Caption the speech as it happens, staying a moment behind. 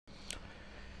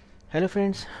Hello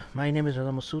friends, my name is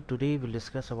Radha Masood. Today we'll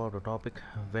discuss about the topic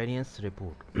variance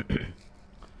report.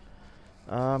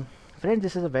 um, Friends,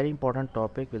 this is a very important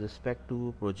topic with respect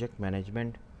to project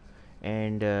management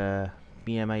and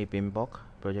PMI PMBOK,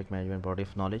 project management body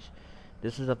of knowledge.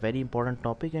 This is a very important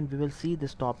topic and we will see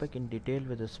this topic in detail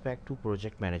with respect to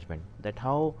project management, that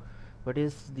what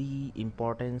is the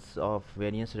importance of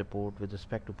variance report with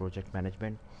respect to project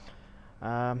management.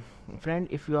 um, Friend,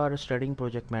 if you are studying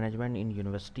project management in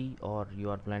university or you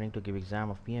are planning to give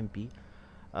exam of PMP,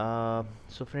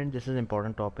 so friend, this is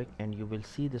important topic and you will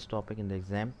see this topic in the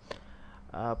exam.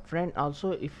 Friend,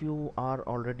 also if you are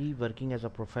already working as a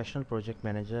professional project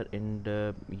manager and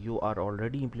you are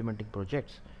already implementing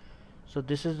projects, so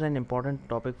this is an important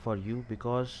topic for you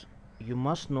because you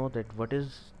must know that what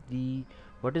is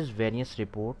variance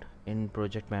report in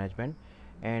project management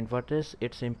and what is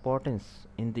its importance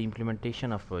in the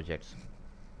implementation of projects.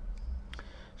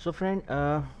 So friend,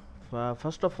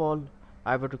 first of all,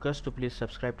 I would request to please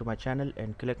subscribe to my channel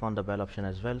and click on the bell option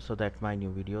as well so that my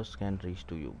new videos can reach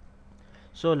to you.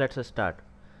 So let's start.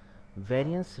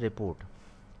 Variance report.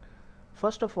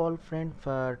 First of all, friend,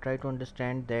 try to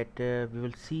understand that we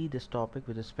will see this topic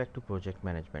with respect to project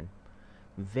management.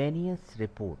 Variance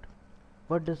report.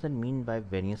 What does that mean by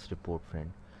variance report,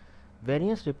 friend?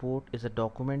 Variance report is a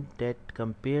document that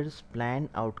compares planned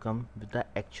outcome with the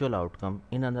actual outcome.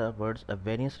 In other words, a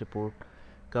variance report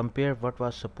compare what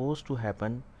was supposed to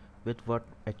happen with what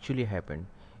actually happened.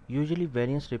 Usually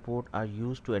variance reports are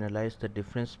used to analyze the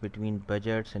difference between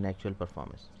budgets and actual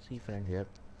performance. See friend here.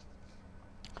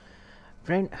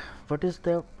 Friend, what is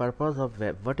the purpose of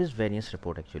what is variance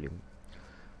report actually?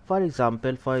 For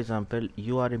example,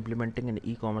 you are implementing an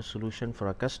e-commerce solution for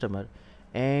a customer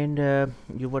and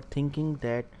you were thinking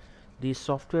that the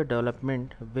software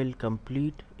development will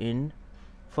complete in,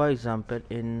 for example,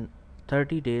 in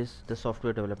 30 days the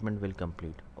software development will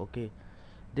complete. Okay,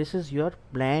 this is your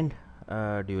planned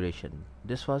duration.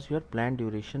 This was your planned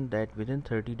duration, that within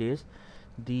 30 days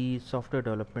the software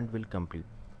development will complete.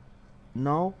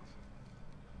 Now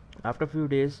after few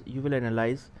days you will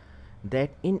analyze that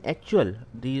in actual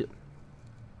the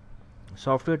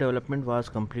software development was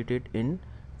completed in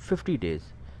 50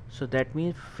 days. So that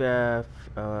means 30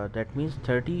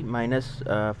 minus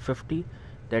 50,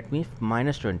 that means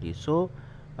minus 20. So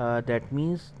that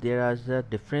means there is a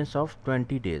difference of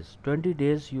 20 days. 20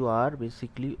 days you are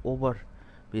basically over,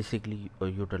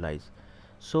 utilize.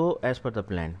 So as per the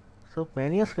plan. So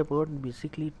variance report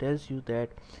basically tells you that,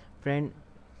 friend,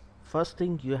 first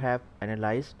thing you have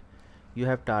analyzed, you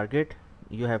have target,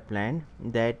 you have planned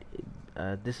that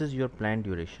this is your planned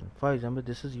duration. For example,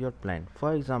 this is your plan.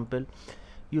 For example,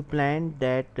 you planned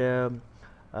that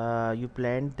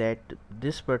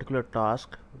this particular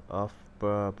task of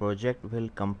project will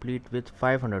complete with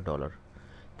 $500.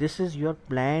 This is your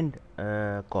planned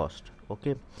cost.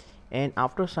 Okay, and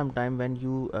after some time when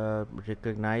you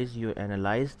you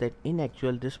analyze that in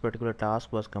actual this particular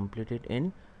task was completed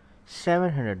in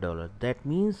 $700. That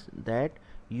means that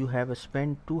you have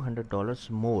spent $200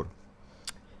 more.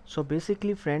 So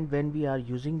basically friend, when we are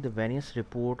using the variance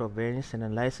report or variance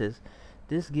analysis,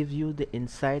 this gives you the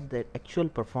insight that actual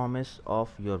performance of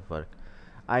your work,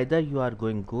 either you are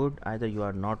going good, either you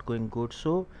are not going good.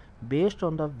 So based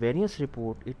on the variance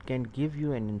report, it can give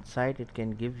you an insight, it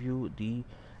can give you the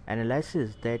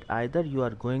analysis that either you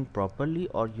are going properly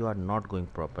or you are not going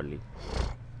properly.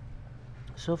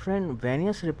 So friend,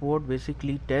 variance report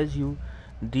basically tells you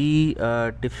the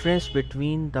difference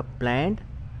between the planned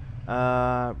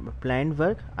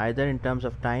work, either in terms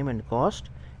of time and cost,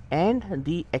 and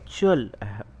the actual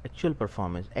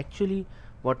performance, actually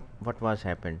what was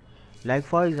happened. Like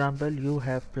for example, you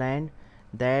have planned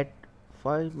that,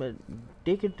 for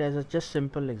take it as a just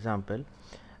simple example,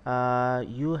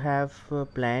 you have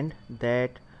planned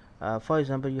that for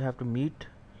example, you have to meet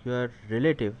your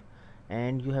relative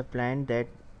and you have planned that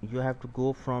you have to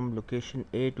go from location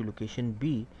A to location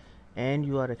B, and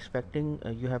you are expecting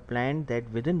you have planned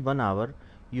that within 1 hour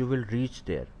you will reach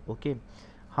there. Okay,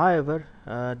 however,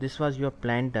 this was your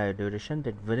planned duration,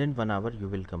 that within 1 hour you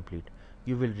will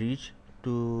reach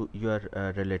to your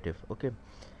relative. Okay,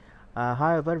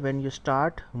 however, when you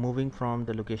start moving from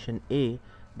the location A,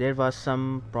 there was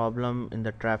some problem in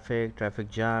the traffic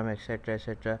jam, etc,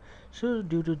 etc. So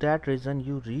due to that reason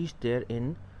you reached there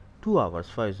in 2 hours,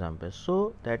 for example.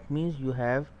 So that means you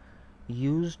have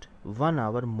used 1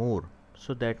 hour more.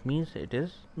 So that means it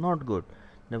is not good.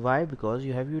 Now why? Because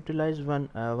you have utilized 1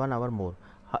 hour more.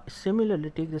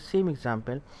 Similarly, take the same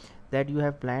example, that you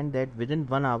have planned that within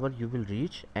 1 hour you will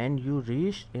reach, and you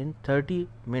reached in 30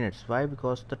 minutes. Why?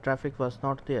 Because the traffic was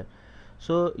not there.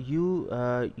 So you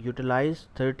utilize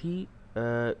 30,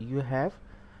 you have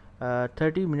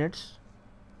 30 minutes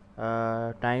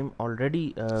time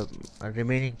already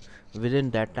remaining. Within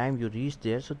that time you reach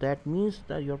there, so that means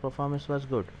that your performance was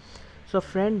good. So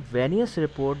friend, variance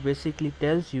report basically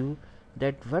tells you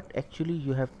that what actually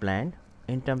you have planned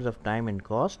in terms of time and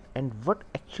cost, and what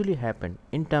actually happened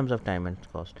in terms of time and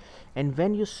cost. And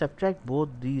when you subtract both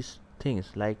these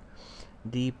things, like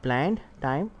the planned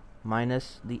time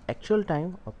minus the actual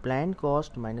time, or planned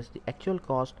cost minus the actual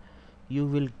cost, you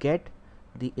will get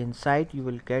the insight, you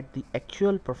will get the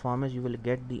actual performance, you will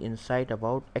get the insight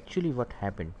about actually what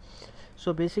happened.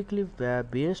 So basically,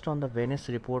 based on the variance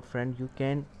report, friend, you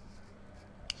can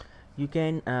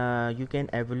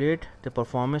evaluate the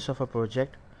performance of a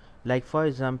project. Like for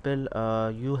example,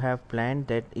 you have planned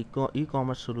that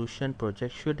e-commerce solution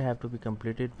project should have to be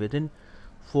completed within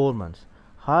 4 months.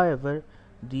 However,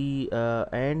 the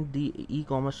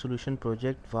e-commerce solution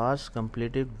project was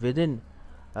completed within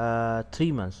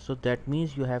 3 months, so that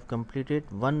means you have completed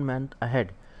 1 month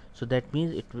ahead. So that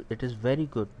means it is very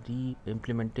good, the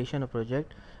implementation of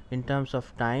project in terms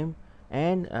of time,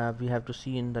 and we have to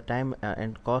see in the time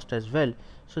and cost as well.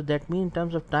 So that means in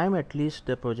terms of time, at least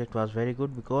the project was very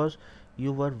good, because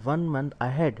you were 1 month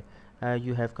ahead,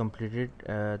 you have completed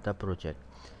the project.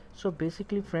 So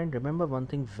basically friend, remember one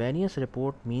thing, variance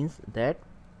report means that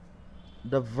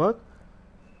the work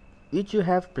which you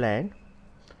have planned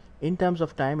in terms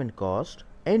of time and cost,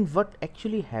 and what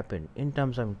actually happened in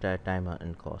terms of time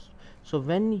and cost. So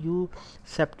when you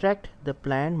subtract the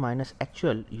plan minus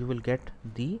actual, you will get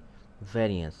the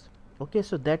variance. Okay,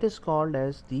 so that is called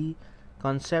as the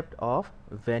concept of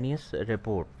variance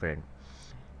report, friend.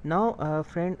 Now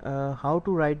friend, how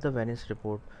to write the variance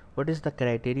report? What is the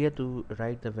criteria to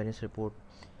write the variance report?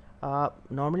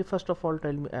 Normally, first of all,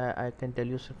 I can tell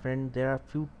you, friend, there are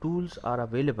few tools are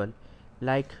available.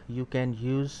 Like you can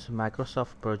use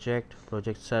Microsoft project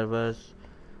servers.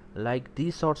 Like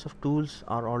these sorts of tools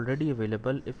are already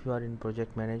available if you are in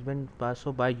project management.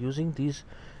 So by using these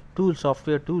tools,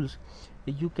 software tools,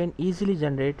 you can easily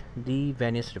generate the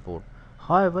variance report.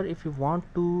 However, if you want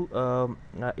to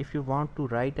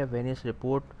write a variance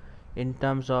report in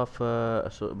terms of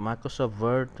Microsoft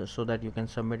Word, so that you can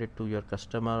submit it to your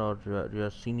customer or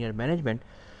your senior management,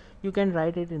 you can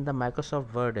write it in the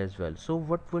Microsoft Word as well. So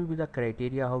what will be the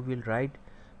criteria, how we'll write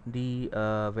the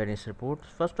variance report?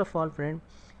 First of all, friend,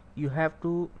 you have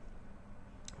to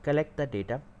collect the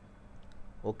data.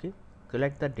 Okay,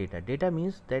 collect the data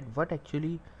means that what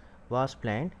actually was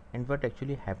planned and what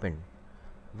actually happened,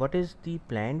 what is the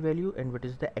planned value and what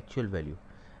is the actual value.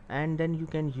 And then you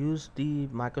can use the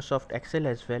Microsoft Excel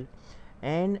as well.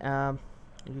 And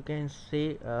you can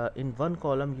say, in one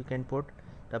column you can put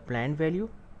the planned value,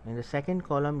 in the second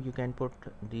column you can put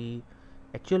the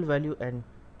actual value, and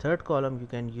third column you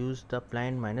can use the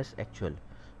planned minus actual.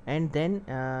 And then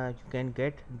you can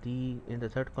get the, in the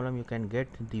third column you can get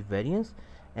the variance,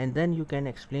 and then you can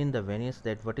explain the variance,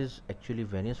 that what is actually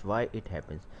variance, why it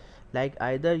happens. Like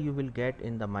either you will get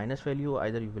in the minus value,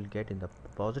 either you will get in the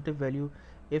positive value.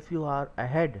 If you are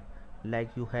ahead, like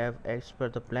you have, as per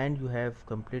the plan you have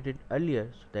completed earlier,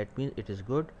 so that means it is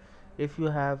good. If you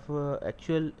have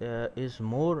actual is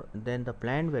more than the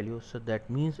planned value, so that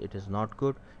means it is not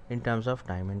good in terms of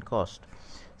time and cost.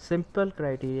 Simple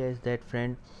criteria is that,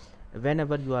 friend,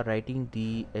 whenever you are writing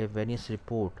the variance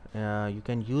report, you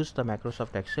can use the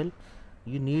Microsoft Excel.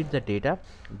 You need the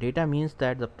data means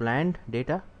that the planned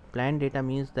data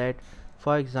means that,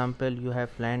 for example, you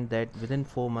have planned that within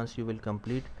 4 months you will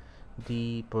complete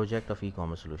the project of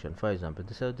e-commerce solution, for example.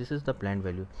 This is the planned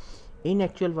value. In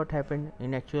actual, what happened?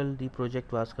 In actual, the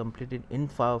project was completed in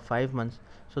 5 months,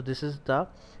 so this is the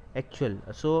actual.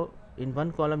 So in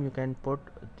one column you can put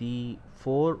the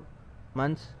 4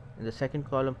 months, in the second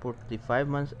column put the 5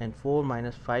 months, and 4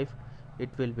 minus 5, it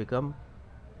will become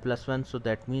 +1. So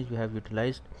that means you have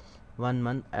utilized 1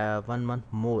 month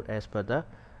more as per the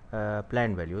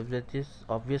planned value, that is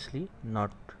obviously not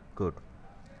good.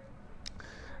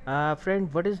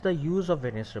 Friend, what is the use of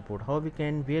variance report? How we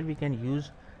can, where we can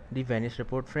use the variance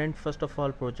report? Friend, first of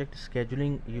all, project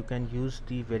scheduling, you can use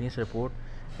the variance report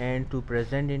and to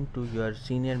present into your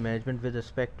senior management with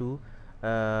respect to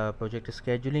project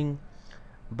scheduling,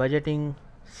 budgeting,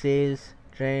 sales,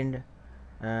 trend,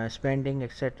 spending,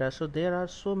 etc. So there are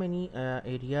so many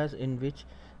areas in which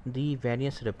the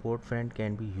variance report, friend,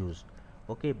 can be used.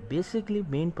 Okay, basically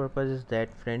main purpose is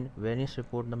that, friend, variance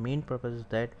report, the main purpose is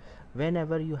that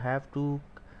whenever you have to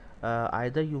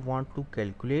either you want to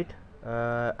calculate,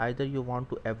 either you want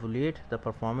to evaluate the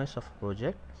performance of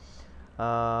project,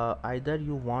 either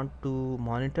you want to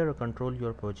monitor or control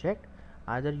your project,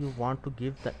 either you want to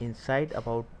give the insight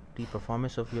about the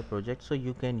performance of your project, so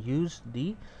you can use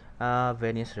the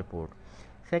variance report.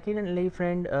 Secondly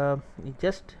friend,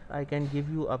 just I can give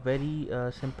you a very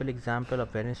simple example of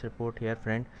variance report here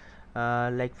friend.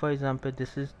 Like for example,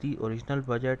 this is the original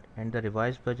budget and the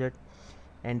revised budget,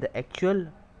 and the actual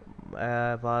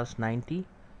was 90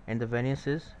 and the variance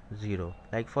is 0.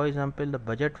 Like for example, the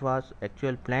budget was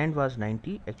actual planned was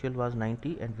 90, actual was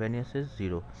 90 and variance is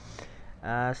 0.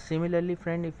 Similarly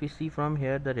friend, if we see from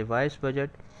here, the revised budget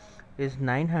is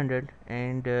 900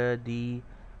 and the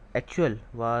actual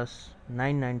was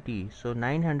 990, so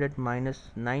 900 minus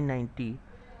 990,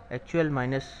 actual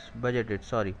minus budgeted,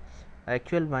 sorry,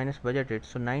 actual minus budgeted,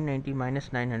 so 990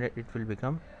 minus 900, it will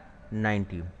become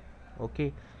 90.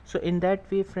 Okay, so in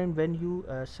that way friend, when you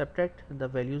subtract the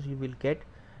values, you will get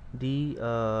the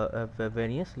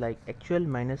variance, like actual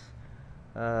minus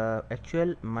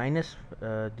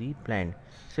the planned.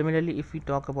 Similarly, if we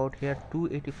talk about here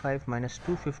 285 minus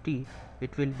 250,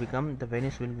 it will become, the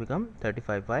variance will become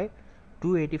 35 by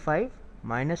 285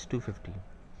 minus 250.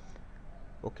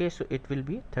 Okay, so it will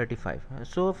be 35.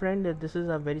 So friend, this is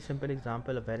a very simple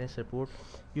example of variance report.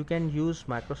 You can use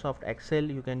Microsoft Excel,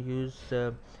 you can use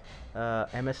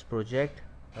MS Project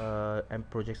and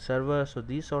Project Server. So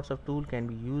these sorts of tool can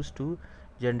be used to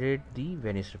generate the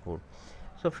variance report.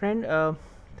 So friend,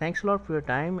 thanks a lot for your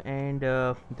time, and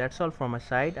that's all from my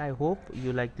side. I hope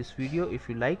you like this video. If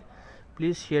you like,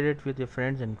 please share it with your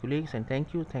friends and colleagues, and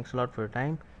thanks a lot for your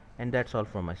time, and that's all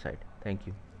from my side. Thank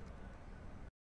you.